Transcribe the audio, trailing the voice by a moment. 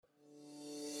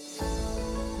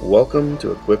Welcome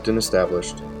to Equipped and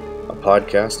Established, a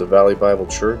podcast of Valley Bible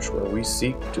Church where we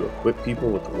seek to equip people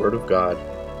with the Word of God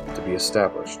to be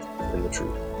established in the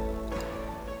truth.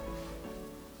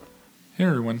 Hey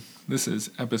everyone, this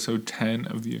is episode 10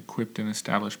 of the Equipped and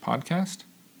Established podcast.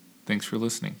 Thanks for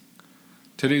listening.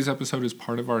 Today's episode is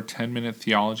part of our 10-minute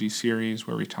theology series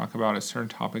where we talk about a certain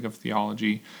topic of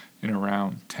theology in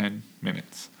around 10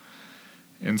 minutes.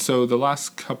 And so the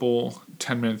last couple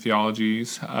 10-minute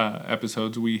theologies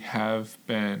episodes, we have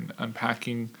been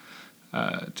unpacking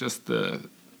just the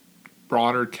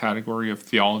broader category of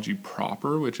theology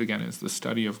proper, which again is the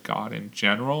study of God in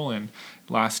general. And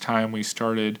last time we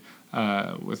started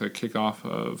with a kickoff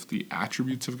of the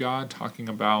attributes of God, talking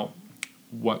about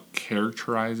what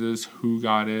characterizes who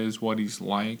God is, what he's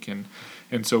like. And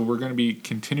so we're going to be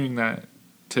continuing that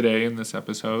today in this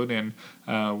episode, and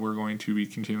we're going to be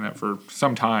continuing that for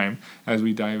some time as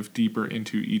we dive deeper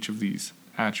into each of these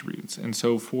attributes. And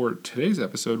so for today's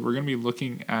episode, we're going to be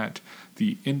looking at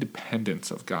the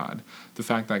independence of God, the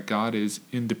fact that God is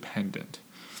independent.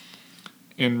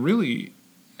 And really,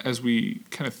 as we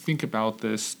kind of think about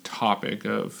this topic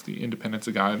of the independence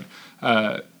of God,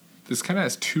 this kind of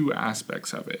has two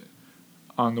aspects of it.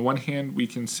 On the one hand, we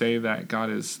can say that God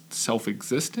is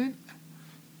self-existent,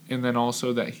 and then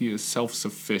also that he is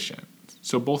self-sufficient.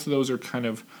 So both of those are kind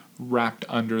of wrapped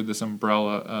under this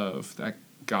umbrella of that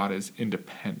God is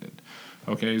independent.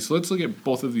 Okay, so let's look at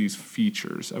both of these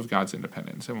features of God's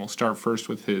independence, and we'll start first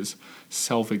with his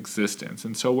self-existence.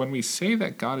 And so when we say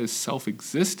that God is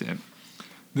self-existent,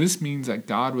 this means that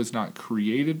God was not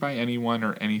created by anyone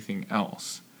or anything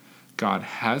else. God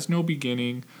has no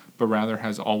beginning, but rather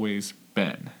has always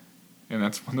been. And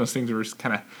that's one of those things where it's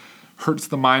kind of hurts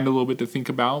the mind a little bit to think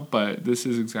about, but this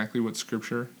is exactly what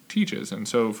Scripture teaches. And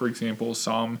so, for example,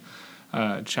 Psalm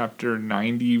chapter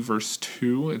 90, verse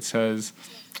 2, it says,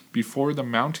 "Before the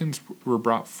mountains were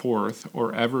brought forth,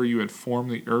 or ever you had formed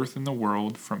the earth and the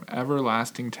world, from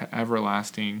everlasting to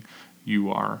everlasting, you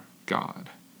are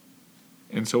God."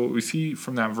 And so what we see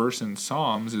from that verse in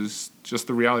Psalms is just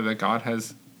the reality that God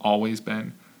has always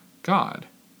been God.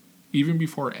 Even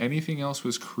before anything else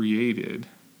was created,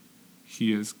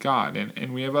 he is God.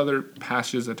 And we have other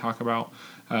passages that talk about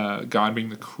God being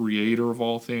the creator of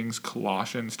all things.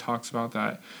 Colossians talks about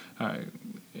that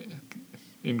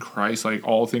in Christ, like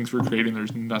all things were created and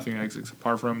there's nothing that exists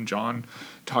apart from him. John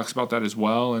talks about that as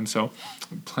well. And so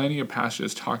plenty of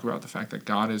passages talk about the fact that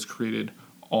God has created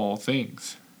all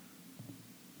things.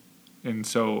 And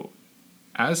so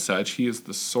as such, he is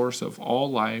the source of all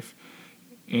life,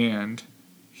 and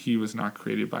he was not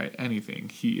created by anything.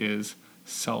 He is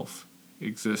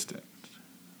self-existent.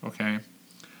 Okay?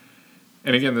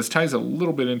 And again, this ties a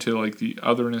little bit into like the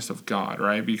otherness of God,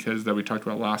 right? Because that we talked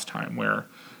about last time, where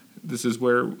this is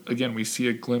where, again, we see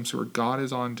a glimpse where God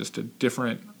is on just a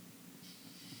different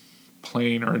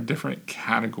plane or a different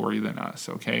category than us,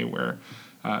 okay? Where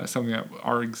something that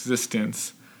our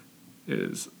existence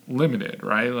is limited,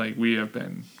 right? Like we have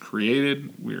been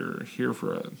created, we're here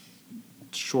for a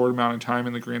short amount of time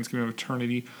in the grand scheme of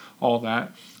eternity, all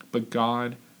that, but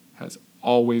God has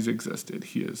always existed.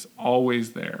 He is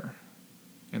always there,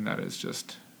 and that is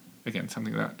just, again,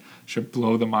 something that should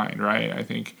blow the mind, right? I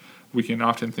think we can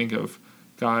often think of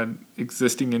God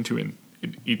existing into an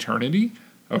eternity,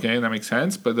 okay, and that makes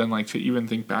sense, but then like to even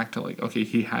think back to like, okay,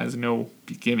 he has no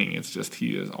beginning, it's just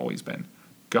he has always been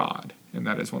God. And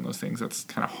that is one of those things that's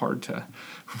kind of hard to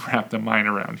wrap the mind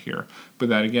around here. But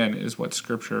that, again, is what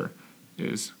Scripture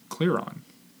is clear on,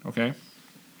 okay?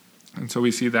 And so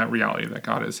we see that reality that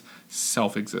God is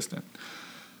self-existent.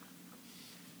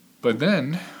 But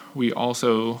then we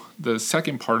also, the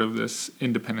second part of this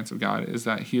independence of God is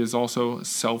that he is also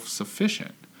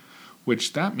self-sufficient,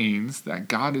 which that means that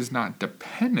God is not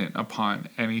dependent upon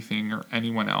anything or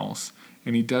anyone else,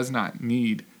 and he does not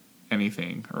need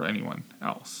anything or anyone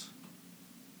else.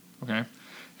 Okay?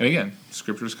 And again,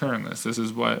 Scripture is clear on this. This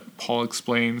is what Paul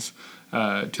explains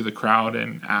to the crowd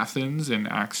in Athens in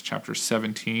Acts chapter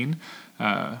 17.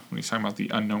 When he's talking about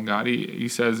the unknown God, he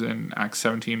says in Acts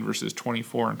 17 verses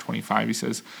 24 and 25, he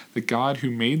says, "The God who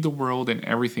made the world and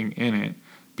everything in it,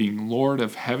 being Lord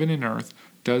of heaven and earth,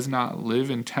 does not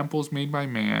live in temples made by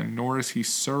man, nor is he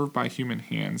served by human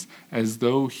hands as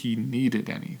though he needed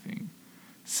anything,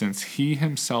 since he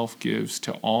himself gives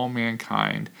to all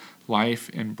mankind life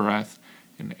and breath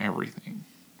and everything."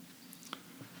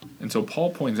 And so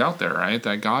Paul points out there, right,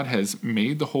 that God has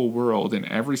made the whole world and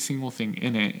every single thing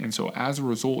in it, and so as a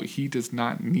result, he does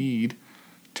not need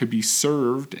to be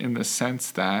served in the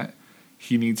sense that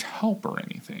he needs help or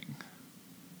anything.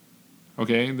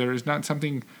 Okay, there is not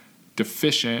something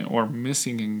deficient or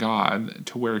missing in God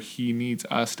to where he needs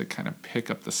us to kind of pick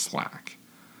up the slack.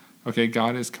 Okay,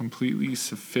 God is completely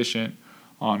sufficient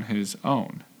on his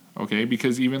own. Okay,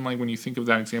 because even like when you think of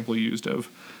that example used of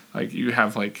like you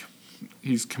have like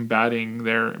he's combating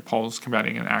there, Paul's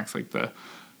combating in Acts like the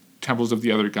temples of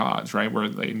the other gods, right, where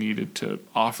they needed to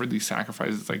offer these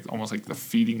sacrifices, like almost like the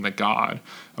feeding the god.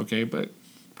 Okay, but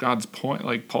God's point,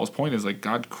 like Paul's point, is like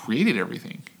God created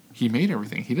everything. He made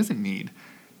everything. He doesn't need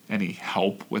any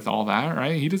help with all that,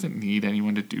 right? He doesn't need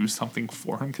anyone to do something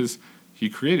for him because he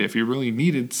created. If he really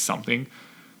needed something,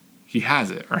 he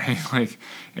has it, right? Like,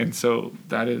 and so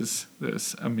that is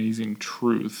this amazing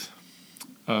truth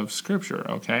of Scripture,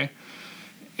 okay?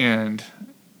 And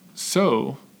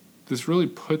so this really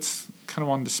puts kind of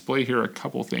on display here a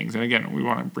couple things. And again, we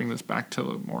want to bring this back to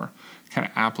the more kind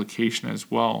of application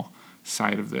as well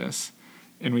side of this.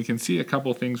 And we can see a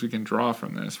couple things we can draw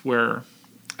from this where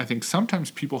I think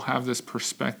sometimes people have this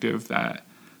perspective that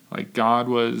like God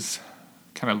was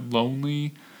kind of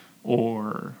lonely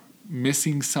or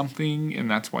missing something,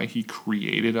 and that's why he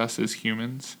created us as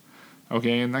humans.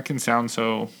 Okay, and that can sound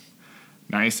so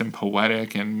nice and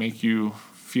poetic and make you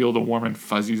feel the warm and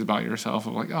fuzzies about yourself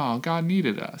of like, oh, God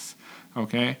needed us.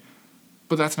 Okay,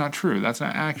 but that's not true. That's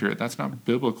not accurate. That's not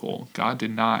biblical. God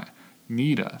did not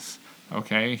need us.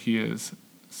 Okay, he is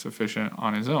sufficient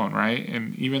on his own, right?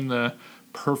 And even the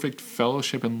perfect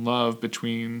fellowship and love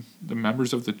between the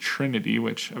members of the Trinity,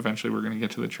 which eventually we're going to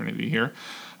get to the Trinity here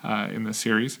in the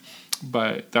series,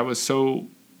 but that was so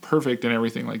perfect and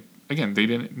everything. Like, again, they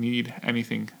didn't need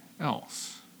anything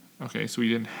else. Okay, so he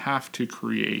didn't have to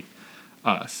create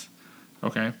us.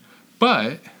 Okay,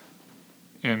 but,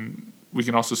 and we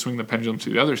can also swing the pendulum to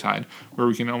the other side, where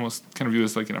we can almost kind of view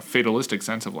this like in a fatalistic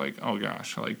sense of like, oh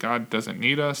gosh, like God doesn't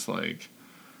need us, like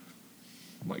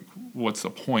what's the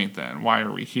point then? Why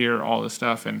are we here? All this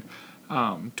stuff, and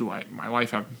does my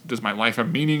life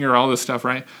have meaning or all this stuff,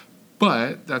 right?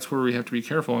 But that's where we have to be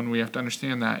careful, and we have to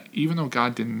understand that even though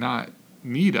God did not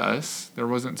need us, there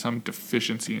wasn't some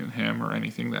deficiency in him or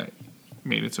anything that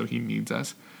made it so he needs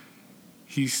us.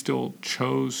 He still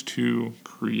chose to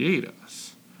create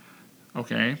us,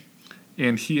 okay?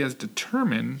 And he has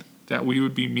determined that we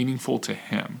would be meaningful to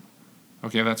him.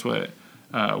 Okay, that's what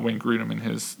Wayne Grudem in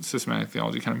his systematic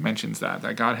theology kind of mentions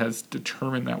that God has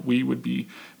determined that we would be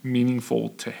meaningful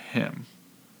to him.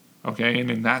 Okay,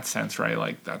 and in that sense, right,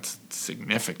 like that's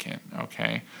significant,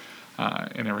 okay,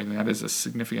 and everything. That is a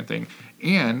significant thing.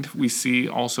 And we see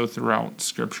also throughout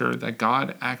Scripture that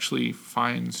God actually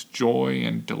finds joy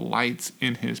and delights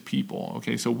in his people,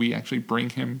 okay, so we actually bring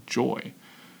him joy.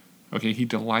 Okay, he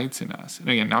delights in us. And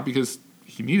again, not because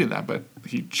he needed that, but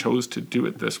he chose to do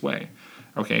it this way.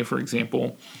 Okay, for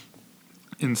example,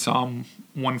 in Psalm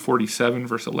 147,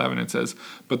 verse 11, it says,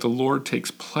 "But the Lord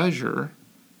takes pleasure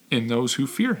in those who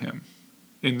fear him,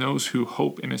 in those who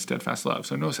hope in his steadfast love."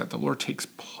 So notice that the Lord takes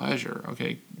pleasure,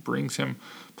 okay, brings him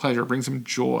pleasure, brings him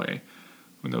joy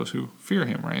when those who fear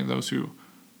him, right, those who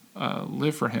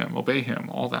live for him, obey him,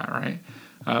 all that, right?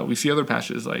 We see other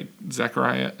passages like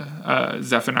Zephaniah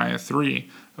 3,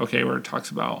 okay, where it talks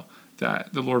about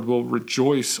that the Lord will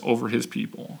rejoice over his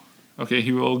people. Okay,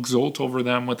 he will exult over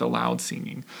them with a loud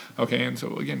singing. Okay, and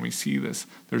so again, we see this.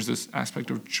 There's this aspect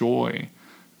of joy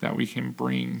that we can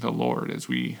bring the Lord as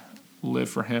we live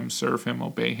for him, serve him,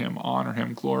 obey him, honor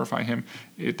him, glorify him.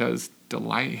 It does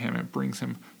delight him. It brings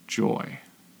him joy.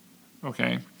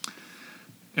 Okay,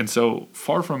 and so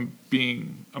far from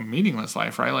being a meaningless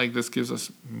life, right? Like this gives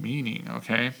us meaning.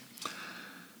 Okay,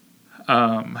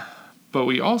 but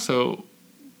we also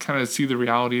kind of see the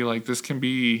reality like this can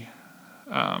be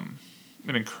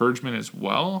an encouragement as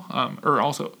well. Or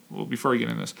also, well, before I get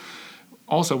into this,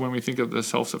 also when we think of the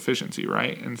self-sufficiency,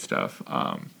 right, and stuff,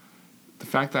 the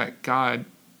fact that God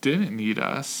didn't need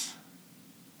us,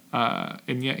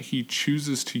 and yet he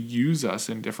chooses to use us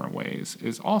in different ways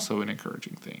is also an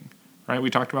encouraging thing, right?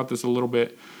 We talked about this a little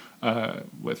bit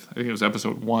with, I think it was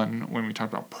episode 1 when we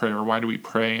talked about prayer. Why do we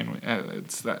pray? And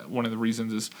it's that one of the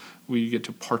reasons is we get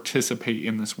to participate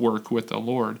in this work with the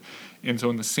Lord. And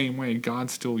so in the same way, God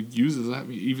still uses us,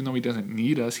 even though he doesn't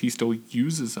need us, he still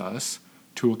uses us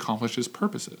to accomplish his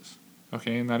purposes.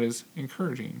 Okay, and that is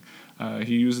encouraging.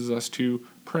 He uses us to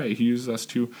pray. He uses us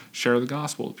to share the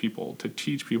gospel with people, to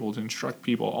teach people, to instruct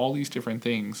people, all these different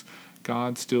things.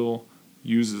 God still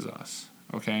uses us,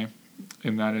 okay?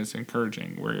 And that is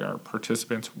encouraging. We are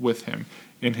participants with him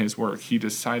in his work. He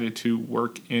decided to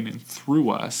work in and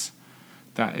through us.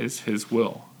 That is his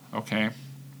will, okay?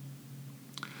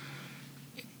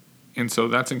 And so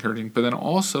that's encouraging. But then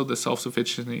also the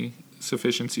self-sufficiency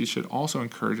should also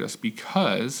encourage us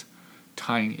because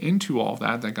tying into all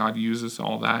that God uses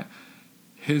all that,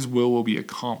 his will be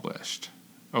accomplished.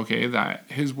 Okay, that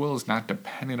his will is not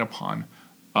dependent upon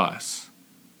us.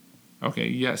 Okay,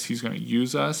 yes, he's going to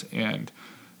use us and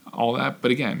all that,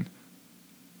 but again,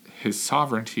 his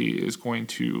sovereignty is going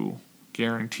to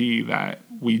guarantee that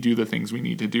we do the things we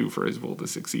need to do for his will to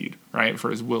succeed, right? For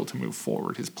his will to move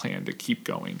forward, his plan to keep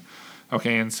going.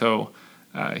 Okay, and so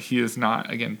he is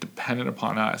not, again, dependent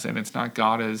upon us, and it's not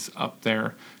God is up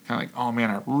there kind of like, oh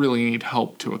man, I really need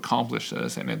help to accomplish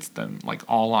this, and it's then like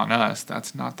all on us.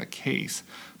 That's not the case,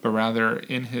 but rather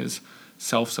in his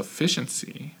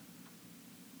self-sufficiency,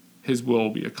 his will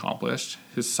be accomplished,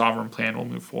 his sovereign plan will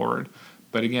move forward,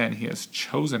 but again, he has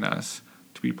chosen us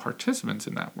to be participants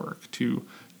in that work, to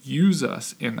use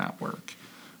us in that work,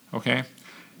 okay?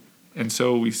 And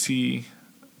so we see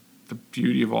the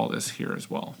beauty of all this here as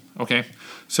well, okay?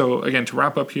 So again, to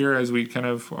wrap up here, as we kind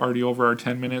of already over our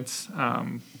 10 minutes,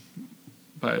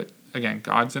 but again,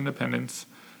 God's independence,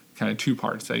 kind of two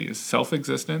parts, that he is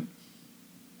self-existent,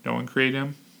 no one created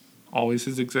him, always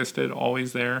has existed,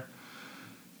 always there,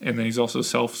 and then he's also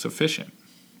self-sufficient,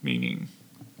 meaning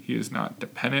he is not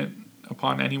dependent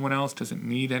upon anyone else, doesn't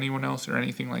need anyone else or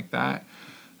anything like that.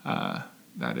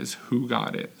 That is who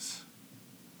God is.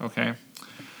 Okay?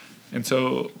 And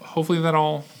so hopefully that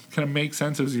all kind of makes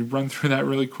sense as you run through that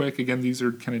really quick. Again, these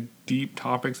are kind of deep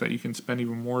topics that you can spend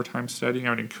even more time studying. I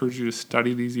would encourage you to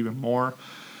study these even more.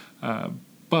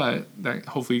 But that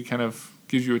hopefully kind of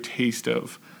gives you a taste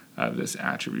of this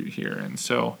attribute here. And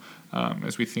so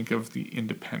as we think of the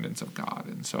independence of God.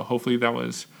 And so hopefully that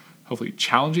was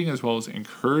challenging as well as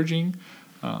encouraging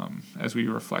as we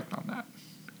reflect on that.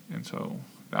 And so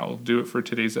that will do it for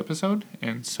today's episode.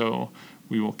 And so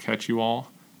we will catch you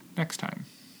all next time.